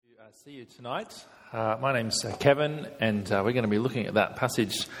See you tonight. My name's Kevin, and we're going to be looking at that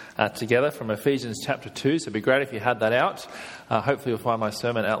passage together from Ephesians chapter 2, so it'd be great if you had that out. Hopefully you'll find my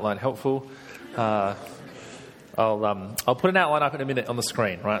sermon outline helpful. I'll put an outline up in a minute on the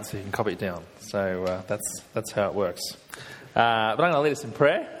screen, right, so you can copy it down. So that's how it works. But I'm going to lead us in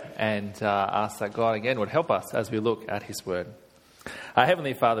prayer and ask that God again would help us as we look at his word.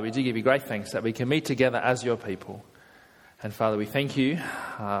 Heavenly Father, we do give you great thanks that we can meet together as your people. And Father, we thank you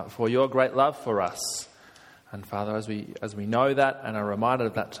for your great love for us. And Father, as we know that and are reminded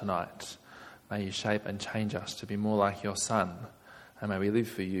of that tonight, may you shape and change us to be more like your Son. And may we live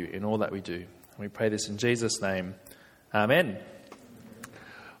for you in all that we do. And we pray this in Jesus' name. Amen.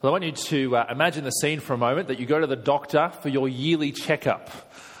 Well, I want you to imagine the scene for a moment that you go to the doctor for your yearly checkup.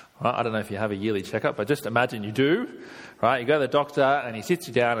 Well, I don't know if you have a yearly checkup, but just imagine you do. Right? You go to the doctor and he sits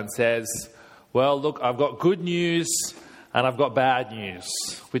you down and says, well, look, I've got good news and I've got bad news.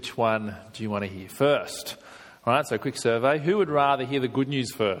 Which one do you want to hear first? All right, so a quick survey. Who would rather hear the good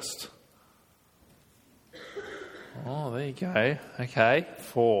news first? Oh, there you go. Okay,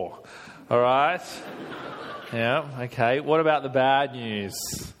 4. All right. Yeah, okay. What about the bad news?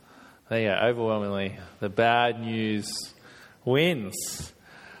 There you go, overwhelmingly. The bad news wins.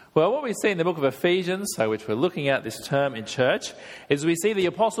 Well, what we see in the book of Ephesians, so which we're looking at this term in church, is we see the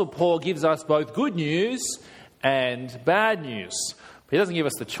Apostle Paul gives us both good news and bad news. But he doesn't give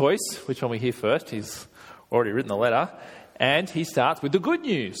us the choice, which one we hear first. He's already written the letter. And he starts with the good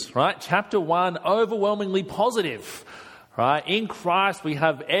news, right? Chapter 1, overwhelmingly positive, right? In Christ, we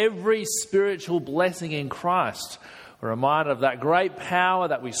have every spiritual blessing in Christ. We're reminded of that great power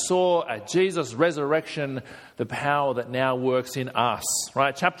that we saw at Jesus' resurrection, the power that now works in us,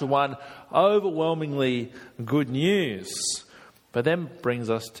 right? Chapter 1, overwhelmingly good news. But then brings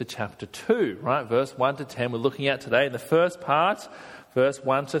us to chapter 2, right? Verse 1 to 10 we're looking at today. In the first part, verse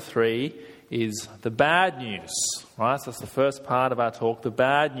 1 to 3, is the bad news, right? So that's the first part of our talk, the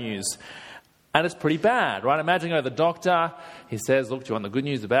bad news. And it's pretty bad, right? Imagine going to the doctor. He says, look, do you want the good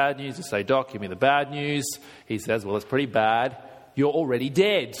news, the bad news? You say, doc, give me the bad news. He says, well, it's pretty bad. You're already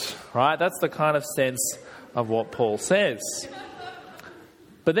dead, right? That's the kind of sense of what Paul says.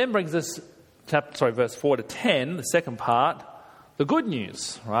 But then brings us, verse 4 to 10, the second part, the good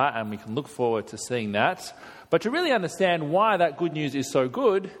news, right? And we can look forward to seeing that. But to really understand why that good news is so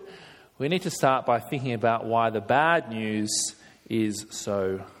good, we need to start by thinking about why the bad news is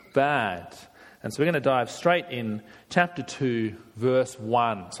so bad. And so we're going to dive straight in chapter 2, verse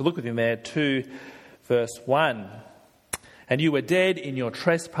 1. So look with me there, 2, verse 1. And you were dead in your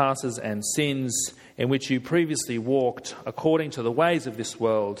trespasses and sins, in which you previously walked according to the ways of this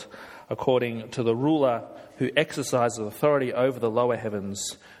world, according to the ruler who exercises authority over the lower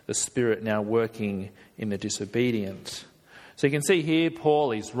heavens, the spirit now working in the disobedient. So you can see here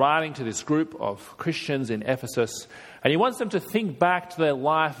Paul is writing to this group of Christians in Ephesus, and he wants them to think back to their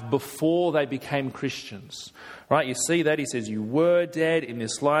life before they became Christians. Right? You see that? He says, you were dead in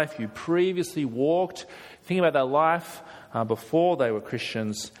this life, you previously walked. Think about their life before they were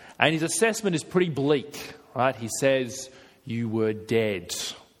Christians. And his assessment is pretty bleak. Right? He says, you were dead.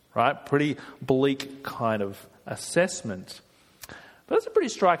 Right? Pretty bleak kind of assessment. But that's a pretty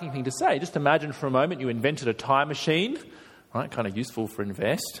striking thing to say. Just imagine for a moment you invented a time machine. Right, kind of useful for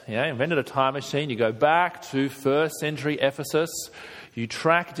invest. Yeah, invented a time machine. You go back to first century Ephesus. You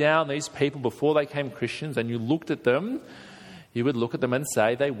track down these people before they became Christians, and you looked at them. You would look at them and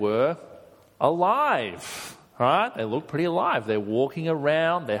say they were alive. Right? They look pretty alive. They're walking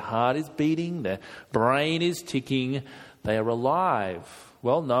around. Their heart is beating. Their brain is ticking. They are alive.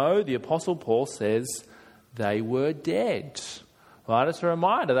 Well, no. The Apostle Paul says they were dead. Right, it's a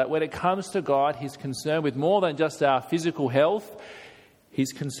reminder that when it comes to God, he's concerned with more than just our physical health.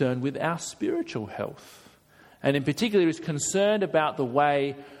 He's concerned with our spiritual health. And in particular, he's concerned about the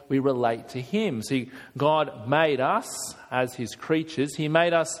way we relate to him. See, God made us as his creatures. He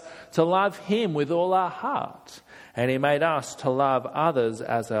made us to love him with all our heart. And he made us to love others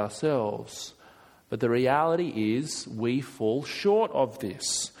as ourselves. But the reality is we fall short of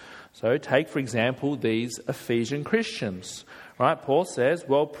this. So take, for example, these Ephesian Christians. Right, Paul says,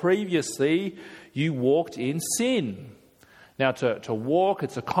 well, previously you walked in sin. Now, to walk,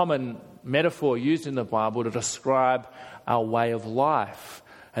 it's a common metaphor used in the Bible to describe our way of life.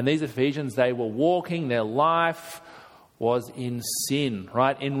 And these Ephesians, they were walking, their life was in sin,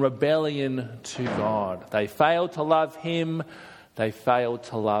 right, in rebellion to God. They failed to love him, they failed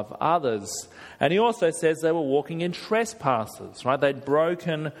to love others. And he also says they were walking in trespasses, right? They'd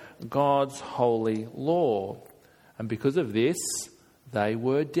broken God's holy law. And because of this, they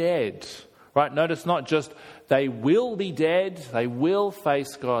were dead, Right? Notice not just they will be dead, they will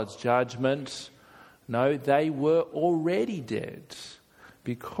face God's judgment. No, they were already dead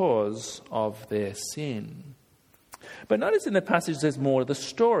because of their sin. But notice in the passage there's more to the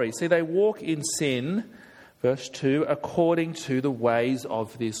story. See, they walk in sin, verse 2, according to the ways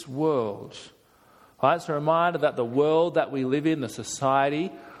of this world. Right? It's a reminder that the world that we live in, the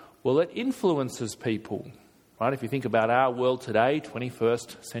society, well, it influences people. Right? If you think about our world today,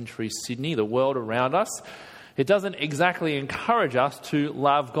 21st century Sydney, the world around us, it doesn't exactly encourage us to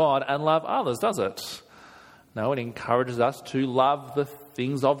love God and love others, does it? No, it encourages us to love the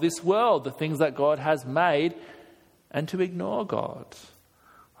things of this world, the things that God has made, and to ignore God.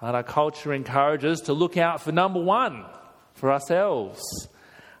 Right? Our culture encourages to look out for number one, for ourselves,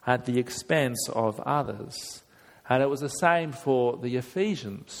 at the expense of others. And it was the same for the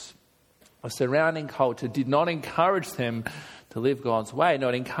Ephesians. The surrounding culture did not encourage them to live God's way,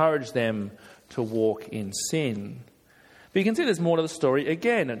 not encourage them to walk in sin. But you can see there's more to the story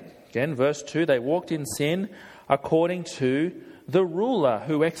again. Again, verse 2, they walked in sin according to the ruler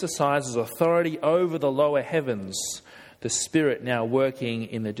who exercises authority over the lower heavens, the spirit now working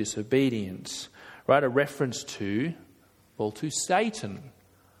in the disobedient. Right, a reference to Satan,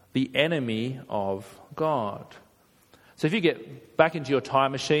 the enemy of God. So if you get back into your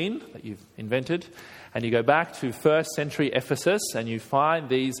time machine that you've invented and you go back to first century Ephesus and you find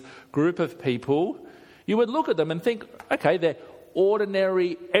these group of people, you would look at them and think, okay, they're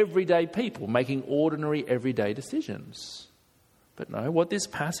ordinary, everyday people making ordinary, everyday decisions. But no, what this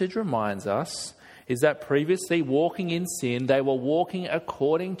passage reminds us is that previously walking in sin, they were walking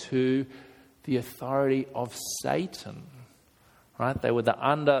according to the authority of Satan. Right? They were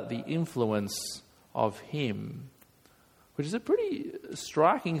under the influence of him. Which is a pretty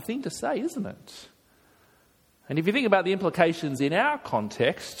striking thing to say, isn't it? And if you think about the implications in our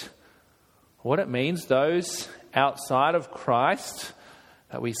context, what it means, those outside of Christ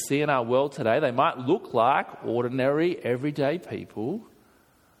that we see in our world today, they might look like ordinary, everyday people,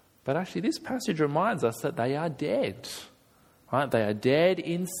 but actually this passage reminds us that they are dead. Right? They are dead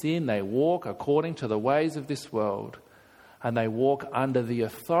in sin. They walk according to the ways of this world, and they walk under the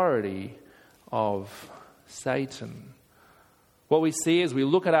authority of Satan. What we see as we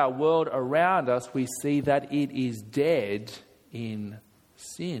look at our world around us, we see that it is dead in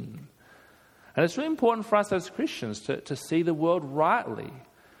sin. And it's really important for us as Christians to see the world rightly,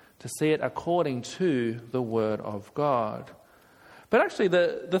 to see it according to the Word of God. But actually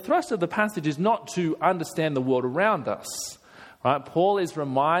the thrust of the passage is not to understand the world around us. Right? Paul is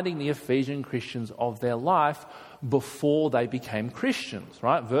reminding the Ephesian Christians of their life before they became Christians.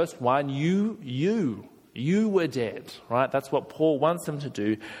 Right? Verse 1, you were dead, right? That's what Paul wants them to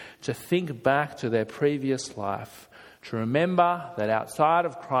do, to think back to their previous life, to remember that outside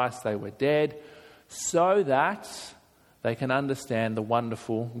of Christ they were dead, so that they can understand the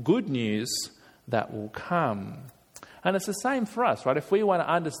wonderful good news that will come. And it's the same for us, right? If we want to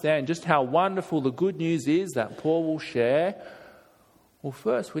understand just how wonderful the good news is that Paul will share, well,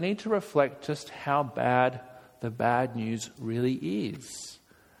 first we need to reflect just how bad the bad news really is.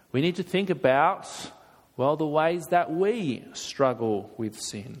 We need to think about the ways that we struggle with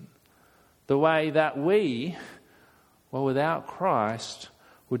sin. The way that we, without Christ,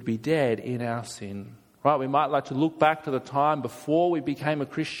 would be dead in our sin. Right? We might like to look back to the time before we became a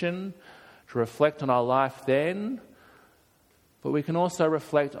Christian, to reflect on our life then, but we can also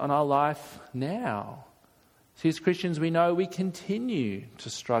reflect on our life now. See, as Christians, we know we continue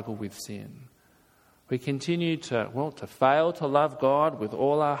to struggle with sin. We continue to fail to love God with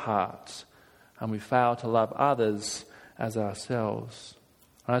all our hearts, and we fail to love others as ourselves.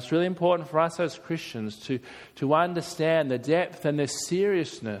 And it's really important for us as Christians to understand the depth and the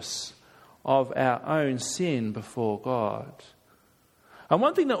seriousness of our own sin before God. And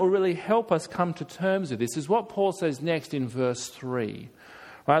one thing that will really help us come to terms with this is what Paul says next in verse 3.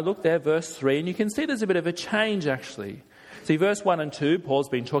 Right, look there, verse 3, and you can see there's a bit of a change actually. See, verse 1 and 2, Paul's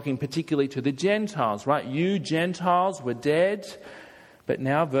been talking particularly to the Gentiles, right? You Gentiles were dead. But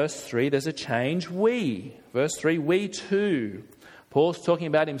now, verse 3, there's a change. Verse 3, we too. Paul's talking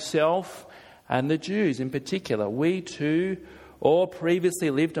about himself and the Jews in particular. We too all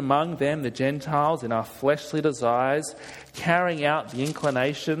previously lived among them, the Gentiles, in our fleshly desires, carrying out the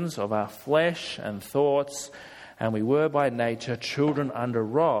inclinations of our flesh and thoughts, and we were by nature children under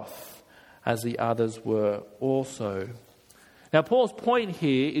wrath, as the others were also. Now, Paul's point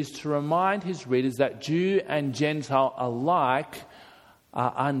here is to remind his readers that Jew and Gentile alike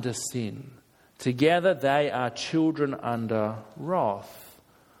are under sin. Together they are children under wrath.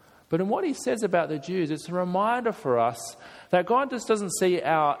 But in what he says about the Jews, it's a reminder for us that God just doesn't see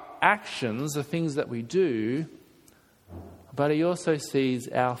our actions, the things that we do, but he also sees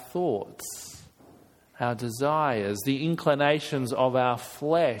our thoughts, our desires, the inclinations of our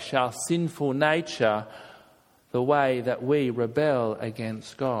flesh, our sinful nature, the way that we rebel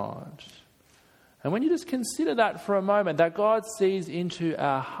against God. And when you just consider that for a moment, that God sees into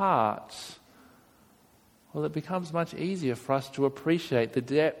our hearts, well, it becomes much easier for us to appreciate the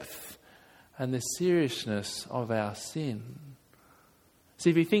depth and the seriousness of our sin. See,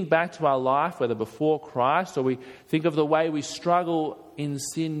 if you think back to our life, whether before Christ or we think of the way we struggle in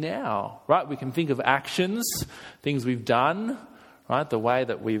sin now, right? We can think of actions, things we've done, right? The way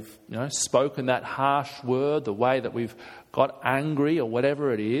that we've, spoken that harsh word, the way that we've got angry or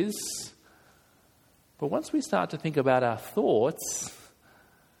whatever it is. But once we start to think about our thoughts,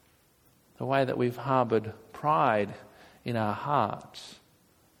 the way that we've harboured pride in our heart,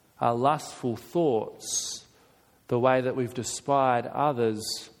 our lustful thoughts, the way that we've despised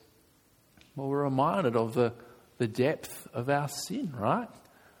others, well, we're reminded of the depth of our sin, right?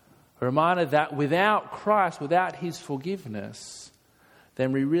 We're reminded that without Christ, without his forgiveness,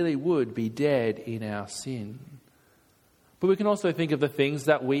 then we really would be dead in our sin. But we can also think of the things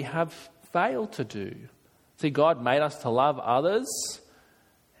that we have failed to do. See, God made us to love others,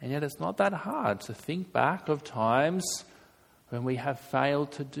 and yet it's not that hard to think back of times when we have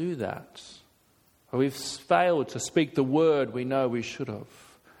failed to do that. Or we've failed to speak the word we know we should have.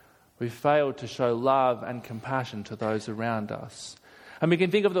 We've failed to show love and compassion to those around us. And we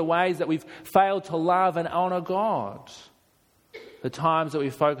can think of the ways that we've failed to love and honour God. The times that we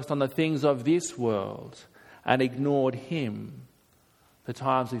focused on the things of this world and ignored him. The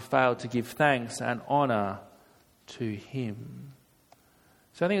times we failed to give thanks and honour to him.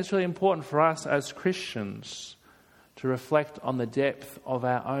 So I think it's really important for us as Christians to reflect on the depth of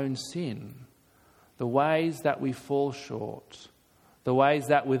our own sin, the ways that we fall short, the ways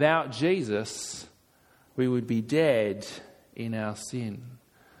that without Jesus we would be dead in our sin.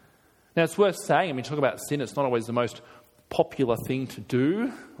 Now it's worth saying, talk about sin, it's not always the most popular thing to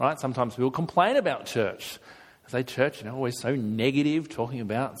do, right? Sometimes people complain about church. They say church, always so negative, talking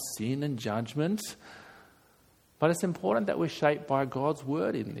about sin and judgment. But it's important that we're shaped by God's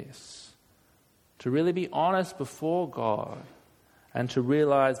word in this. To really be honest before God and to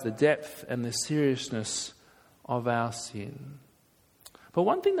realise the depth and the seriousness of our sin. But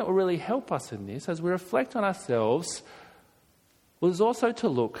one thing that will really help us in this, as we reflect on ourselves, is also to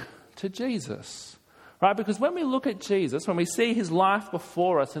look to Jesus. Right? Because when we look at Jesus, when we see his life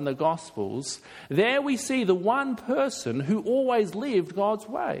before us in the Gospels, there we see the one person who always lived God's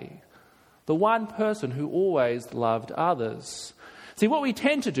way. The one person who always loved others. See, what we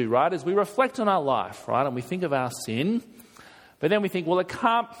tend to do, right, is we reflect on our life, right, and we think of our sin, but then we think, well, it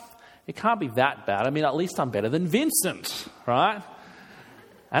can't be that bad. At least I'm better than Vincent, right?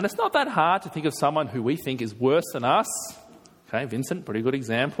 And it's not that hard to think of someone who we think is worse than us. Okay, Vincent, pretty good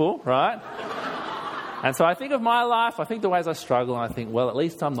example, right? And so I think of my life, I think the ways I struggle, and I think, well, at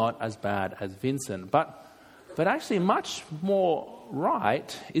least I'm not as bad as Vincent. But actually much more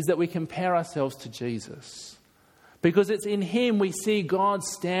right is that we compare ourselves to Jesus. Because it's in him we see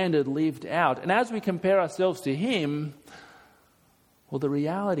God's standard lived out. And as we compare ourselves to him, well, the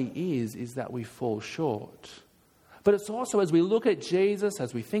reality is that we fall short. But it's also as we look at Jesus,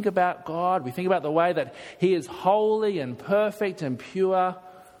 as we think about God, we think about the way that he is holy and perfect and pure,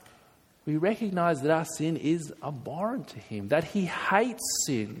 we recognize that our sin is abhorrent to him, that he hates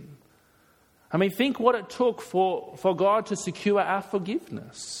sin. Think what it took for God to secure our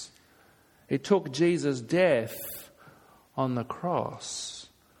forgiveness. It took Jesus' death on the cross.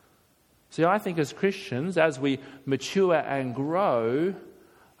 See, I think as Christians, as we mature and grow,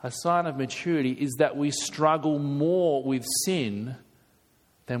 a sign of maturity is that we struggle more with sin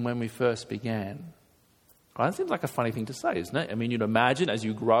than when we first began. That seems like a funny thing to say, isn't it? You'd imagine as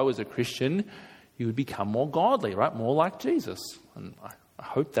you grow as a Christian, you would become more godly, right? More like Jesus. And I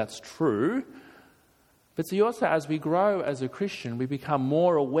hope that's true. But see, also as we grow as a Christian, we become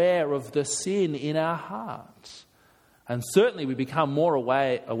more aware of the sin in our hearts. And certainly we become more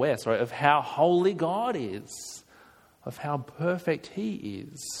aware of how holy God is, of how perfect he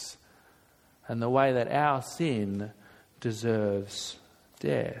is, and the way that our sin deserves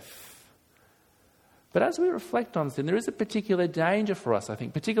death. But as we reflect on sin, there is a particular danger for us, I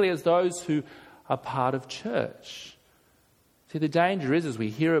think, particularly as those who are part of church. See, the danger is as we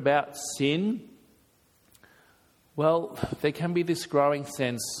hear about sin, well, there can be this growing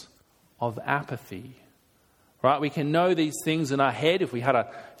sense of apathy. Right, we can know these things in our head. If we had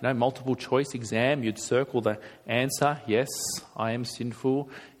a multiple choice exam, you'd circle the answer. Yes, I am sinful.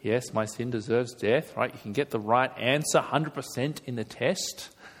 Yes, my sin deserves death. Right, you can get the right answer 100% in the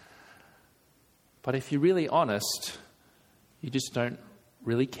test. But if you're really honest, you just don't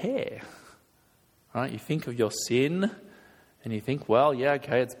really care. Right? You think of your sin and you think, well, yeah,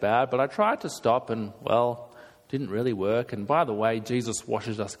 okay, it's bad, but I tried to stop and, well, didn't really work. And by the way, Jesus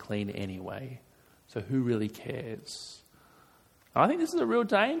washes us clean anyway. So who really cares? I think this is a real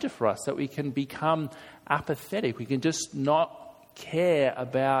danger for us, that we can become apathetic. We can just not care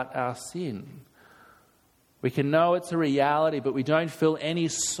about our sin. We can know it's a reality, but we don't feel any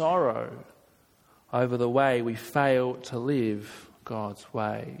sorrow over the way we fail to live God's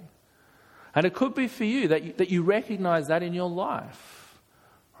way. And it could be for you that you recognize that in your life.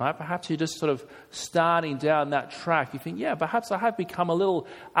 Right? Perhaps you're just sort of starting down that track. You think, yeah, perhaps I have become a little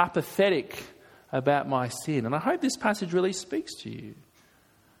apathetic about my sin. And I hope this passage really speaks to you,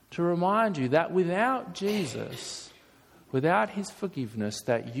 to remind you that without Jesus, without his forgiveness,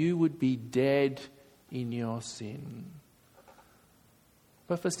 that you would be dead in your sin.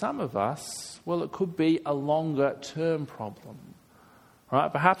 But for some of us, well, it could be a longer term problem.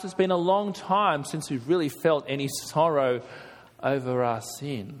 Right? Perhaps it's been a long time since we've really felt any sorrow over our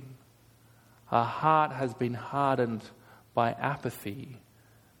sin. Our heart has been hardened by apathy,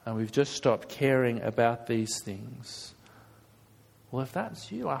 and we've just stopped caring about these things. Well, if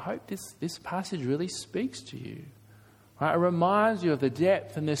that's you, I hope this passage really speaks to you. Right? It reminds you of the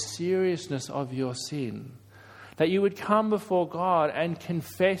depth and the seriousness of your sin. That you would come before God and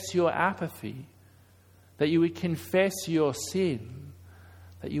confess your apathy. That you would confess your sin.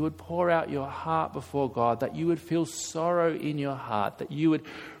 That you would pour out your heart before God. That you would feel sorrow in your heart. That you would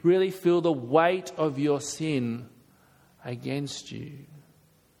really feel the weight of your sin against you.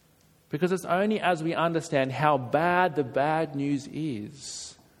 Because it's only as we understand how bad the bad news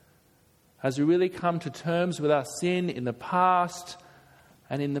is, as we really come to terms with our sin in the past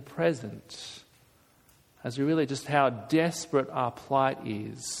and in the present, as we really just how desperate our plight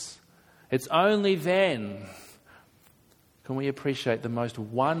is, it's only then can we appreciate the most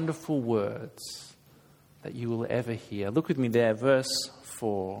wonderful words that you will ever hear. Look with me there, verse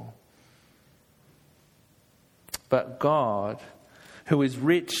 4. But God, who is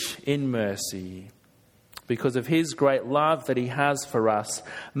rich in mercy, because of his great love that he has for us,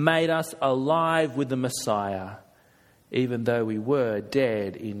 made us alive with the Messiah, even though we were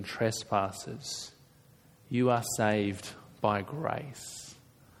dead in trespasses. You are saved by grace.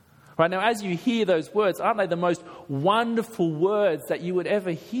 Right now, as you hear those words, aren't they the most wonderful words that you would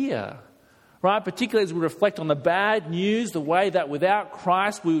ever hear? Right? Particularly as we reflect on the bad news, the way that without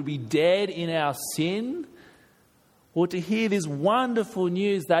Christ we would be dead in our sin. Or to hear this wonderful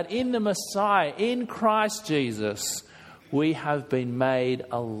news that in the Messiah, in Christ Jesus, we have been made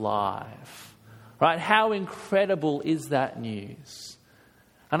alive. Right? How incredible is that news?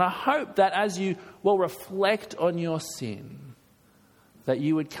 And I hope that as you reflect on your sin, that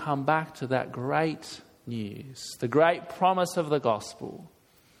you would come back to that great news, the great promise of the gospel,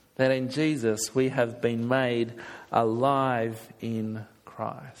 that in Jesus we have been made alive in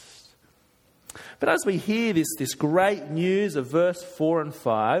Christ. But as we hear this great news of verse 4 and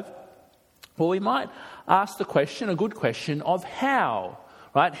 5, well, we might ask the question, a good question, of how,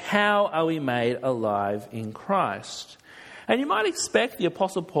 right? How are we made alive in Christ? And you might expect the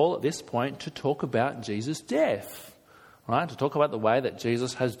Apostle Paul at this point to talk about Jesus' death, right? To talk about the way that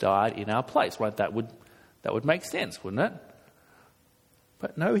Jesus has died in our place, right? That would make sense, wouldn't it?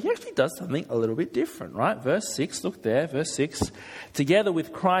 But no, he actually does something a little bit different, right? Verse 6, look there, verse 6. Together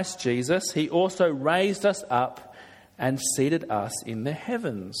with Christ Jesus, he also raised us up and seated us in the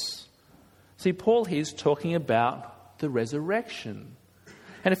heavens. See, Paul here is talking about the resurrection.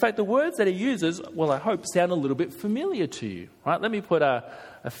 And in fact, the words that he uses, well, I hope sound a little bit familiar to you, right? Let me put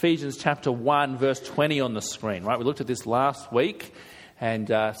Ephesians chapter 1, verse 20 on the screen, right? We looked at this last week. And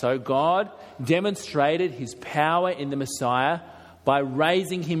so God demonstrated his power in the Messiah by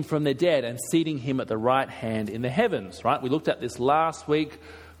raising him from the dead and seating him at the right hand in the heavens, right? We looked at this last week.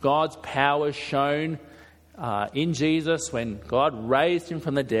 God's power shown in Jesus when God raised him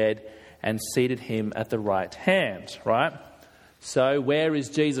from the dead and seated him at the right hand, right? So where is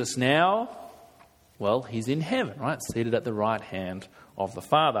Jesus now? Well, he's in heaven, right? Seated at the right hand of the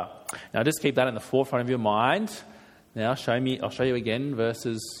Father. Now just keep that in the forefront of your mind. Now I'll show you again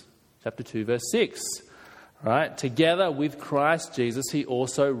chapter 2, verse 6. Right? Together with Christ Jesus, he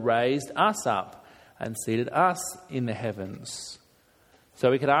also raised us up and seated us in the heavens.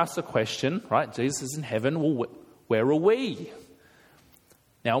 So we could ask the question, right? Jesus is in heaven. Well, where are we?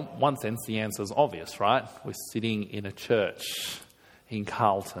 Now, in one sense, the answer is obvious, right? We're sitting in a church in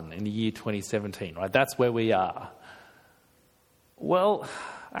Carlton in the year 2017, right? That's where we are. Well,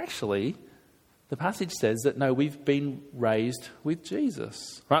 actually, The passage says that no, we've been raised with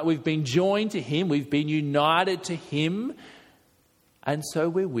Jesus, right? We've been joined to him, we've been united to him, and so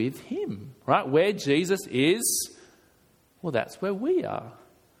we're with him, right? Where Jesus is, well, that's where we are.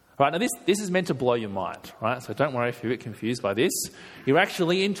 Right, now this is meant to blow your mind, right? So don't worry if you get confused by this. You're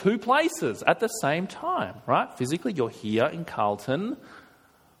actually in two places at the same time, right? Physically, you're here in Carlton,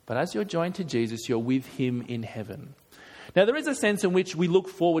 but as you're joined to Jesus, you're with him in heaven. Now, there is a sense in which we look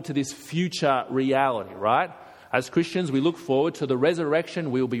forward to this future reality, right? As Christians, we look forward to the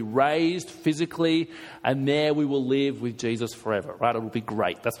resurrection. We will be raised physically, and there we will live with Jesus forever, right? It will be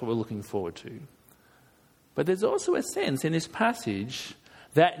great. That's what we're looking forward to. But there's also a sense in this passage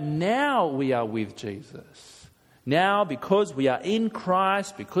that now we are with Jesus. Now, because we are in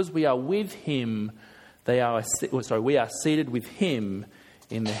Christ, because we are with him, we are seated with him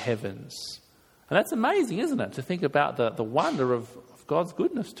in the heavens. And that's amazing, isn't it? To think about the wonder of God's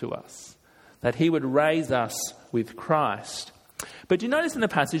goodness to us, that he would raise us with Christ. But you notice in the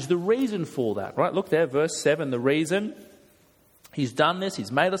passage the reason for that, right? Look there, verse 7, the reason. He's done this,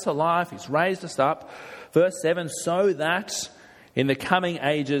 he's made us alive, he's raised us up. Verse 7, so that in the coming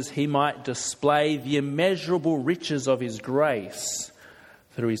ages he might display the immeasurable riches of his grace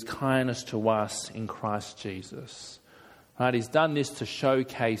through his kindness to us in Christ Jesus. Right? He's done this to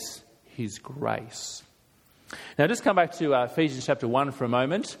showcase his grace. Now just come back to Ephesians chapter 1 for a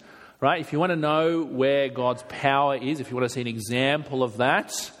moment. Right? If you want to know where God's power is, if you want to see an example of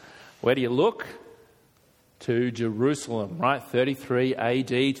that, where do you look? To Jerusalem, right? 33 AD,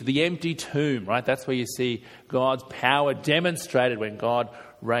 to the empty tomb, right? That's where you see God's power demonstrated when God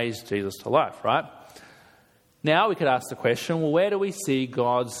raised Jesus to life, right? Now we could ask the question, well, where do we see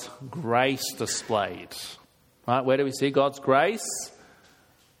God's grace displayed? Right? Where do we see God's grace?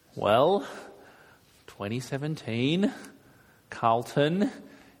 Well, 2017, Carlton,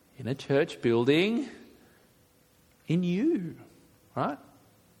 in a church building, in you, right?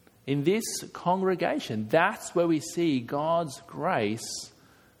 In this congregation, that's where we see God's grace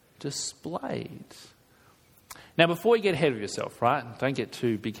displayed. Now, before you get ahead of yourself, right, don't get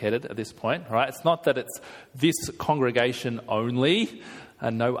too big-headed at this point, right? It's not that it's this congregation only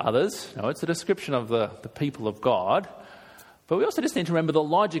and no others. No, it's a description of the people of God. But we also just need to remember the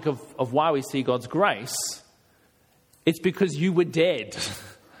logic of why we see God's grace. It's because you were dead,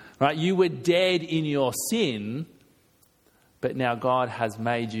 right? You were dead in your sin, but now God has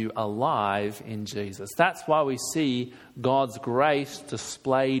made you alive in Jesus. That's why we see God's grace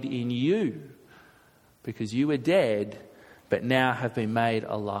displayed in you. Because you were dead, but now have been made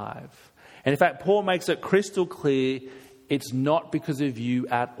alive. And in fact, Paul makes it crystal clear, it's not because of you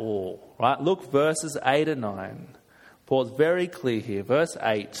at all. Right? Look, verses 8 and 9. Paul's very clear here. Verse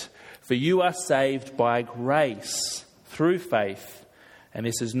 8, for you are saved by grace through faith. And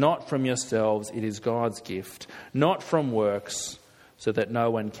this is not from yourselves, it is God's gift, not from works, so that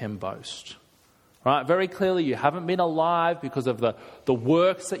no one can boast. Right? Very clearly, you haven't been alive because of the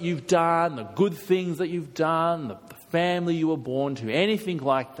works that you've done, the good things that you've done, the family you were born to, anything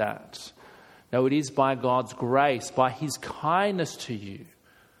like that. No, it is by God's grace, by his kindness to you.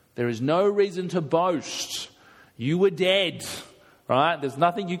 There is no reason to boast. You were dead, right? There's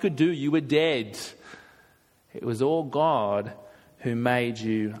nothing you could do. You were dead. It was all God who made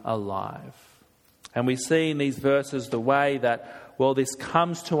you alive. And we see in these verses the way that, well, this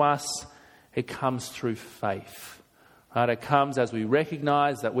comes to us, it comes through faith. Right? It comes as we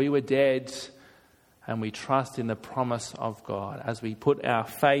recognize that we were dead and we trust in the promise of God, as we put our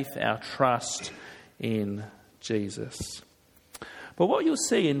faith, our trust in Jesus. But what you'll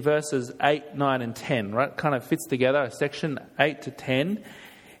see in verses 8, 9 and 10, right, kind of fits together, section 8 to 10,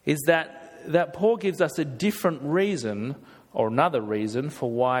 is that Paul gives us a different reason or another reason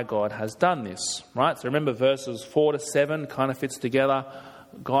for why God has done this, right? So remember verses 4 to 7 kind of fits together.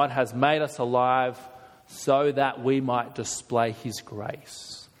 God has made us alive so that we might display his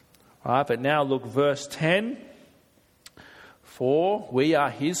grace, right? But now look, verse 10. For we are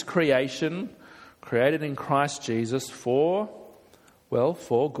his creation, created in Christ Jesus for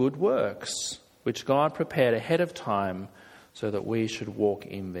good works, which God prepared ahead of time so that we should walk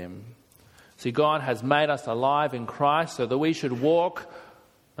in them. See, God has made us alive in Christ so that we should walk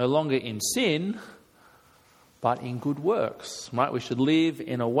no longer in sin, but in good works, right? We should live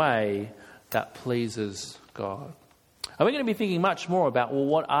in a way that pleases God. And we're going to be thinking much more about, well,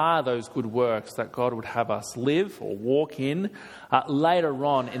 what are those good works that God would have us live or walk in later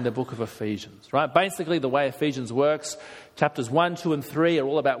on in the book of Ephesians, right? Basically, the way Ephesians works, chapters 1, 2 and 3 are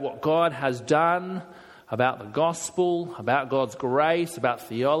all about what God has done, about the gospel, about God's grace, about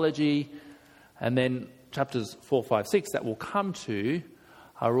theology. And then chapters 4, 5, 6 that we'll come to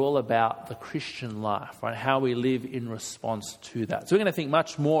are all about the Christian life, right? How we live in response to that. So we're going to think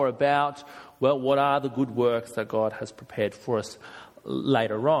much more about, well, what are the good works that God has prepared for us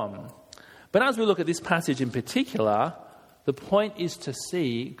later on. But as we look at this passage in particular, the point is to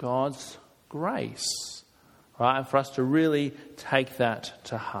see God's grace, right? And for us to really take that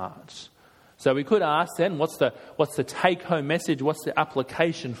to heart. So we could ask then, what's the take-home message? What's the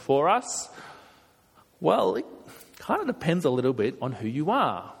application for us? Well, it kind of depends a little bit on who you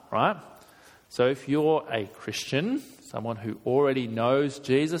are, right? So if you're a Christian, someone who already knows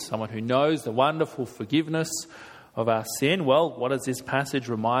Jesus, someone who knows the wonderful forgiveness of our sin, well, what does this passage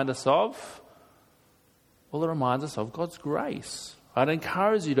remind us of? Well, it reminds us of God's grace. I'd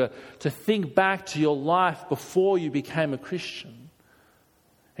encourage you to think back to your life before you became a Christian.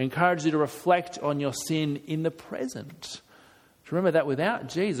 I encourage you to reflect on your sin in the present. To remember that without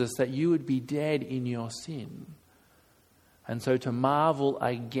Jesus, that you would be dead in your sin. And so to marvel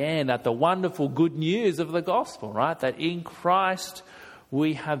again at the wonderful good news of the gospel, right? That in Christ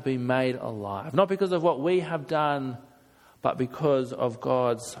we have been made alive. Not because of what we have done, but because of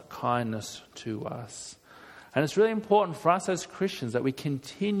God's kindness to us. And it's really important for us as Christians that we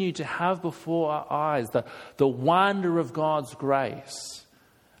continue to have before our eyes the wonder of God's grace.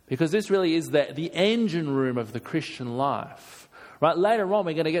 Because this really is the engine room of the Christian life. Right? Later on,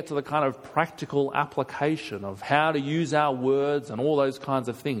 we're going to get to the kind of practical application of how to use our words and all those kinds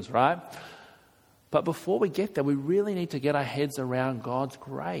of things, right? But before we get there, we really need to get our heads around God's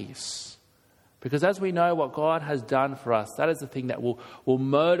grace. Because as we know what God has done for us, that is the thing that will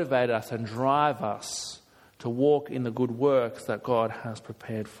motivate us and drive us to walk in the good works that God has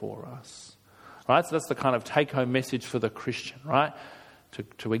prepared for us. Right? So that's the kind of take-home message for the Christian, right?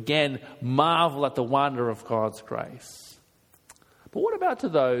 To again marvel at the wonder of God's grace. But what about to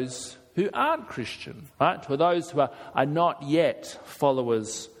those who aren't Christian, right? To those who are not yet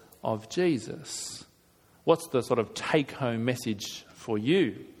followers of Jesus? What's the sort of take-home message for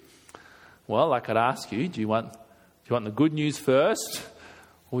you? Well, I could ask you, do you want the good news first,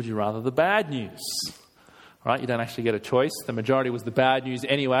 or would you rather the bad news? Right? You don't actually get a choice. The majority was the bad news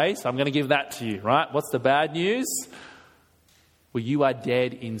anyway, so I'm going to give that to you, right? What's the bad news? Well, you are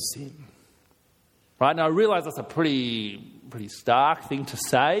dead in sin. Right? Now, I realise that's a pretty stark thing to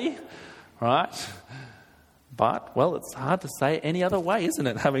say, right? But, well, it's hard to say any other way, isn't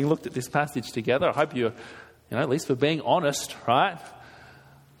it? Having looked at this passage together, I hope you're, at least for being honest, right?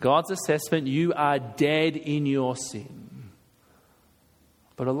 God's assessment, you are dead in your sin.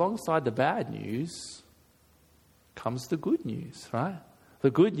 But alongside the bad news comes the good news, right?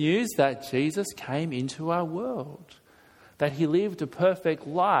 The good news that Jesus came into our world, that he lived a perfect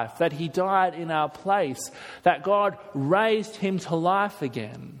life, that he died in our place, that God raised him to life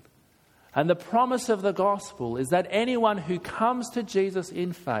again. And the promise of the gospel is that anyone who comes to Jesus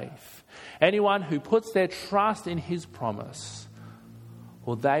in faith, anyone who puts their trust in his promise,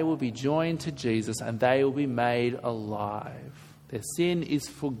 well, they will be joined to Jesus and they will be made alive. Their sin is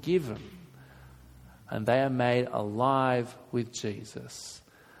forgiven and they are made alive with Jesus.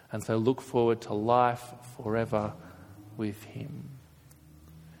 And so look forward to life forever with him.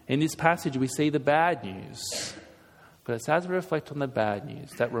 In this passage, we see the bad news. But it's as we reflect on the bad news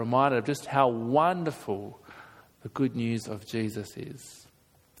that we're reminded of just how wonderful the good news of Jesus is.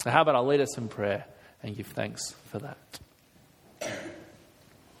 So how about I lead us in prayer and give thanks for that.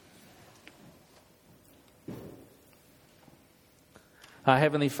 Our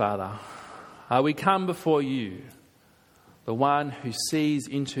Heavenly Father, we come before you, the one who sees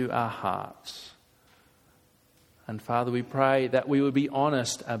into our hearts. And Father, we pray that we would be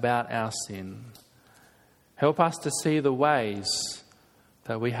honest about our sin. Help us to see the ways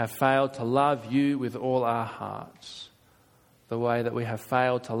that we have failed to love you with all our hearts, the way that we have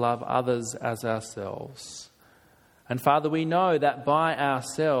failed to love others as ourselves. And Father, we know that by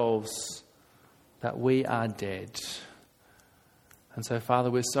ourselves that we are dead. And so,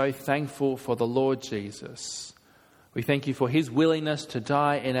 Father, we're so thankful for the Lord Jesus. We thank you for his willingness to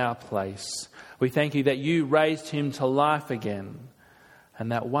die in our place. We thank you that you raised him to life again.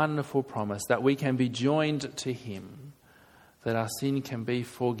 And that wonderful promise that we can be joined to him, that our sin can be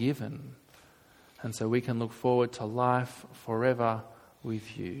forgiven. And so we can look forward to life forever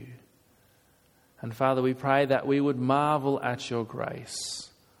with you. And Father, we pray that we would marvel at your grace.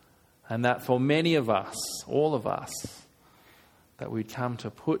 And that for many of us, all of us, that we'd come to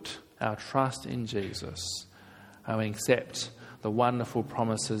put our trust in Jesus and we accept the wonderful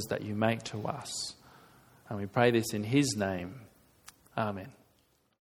promises that you make to us. And we pray this in his name. Amen.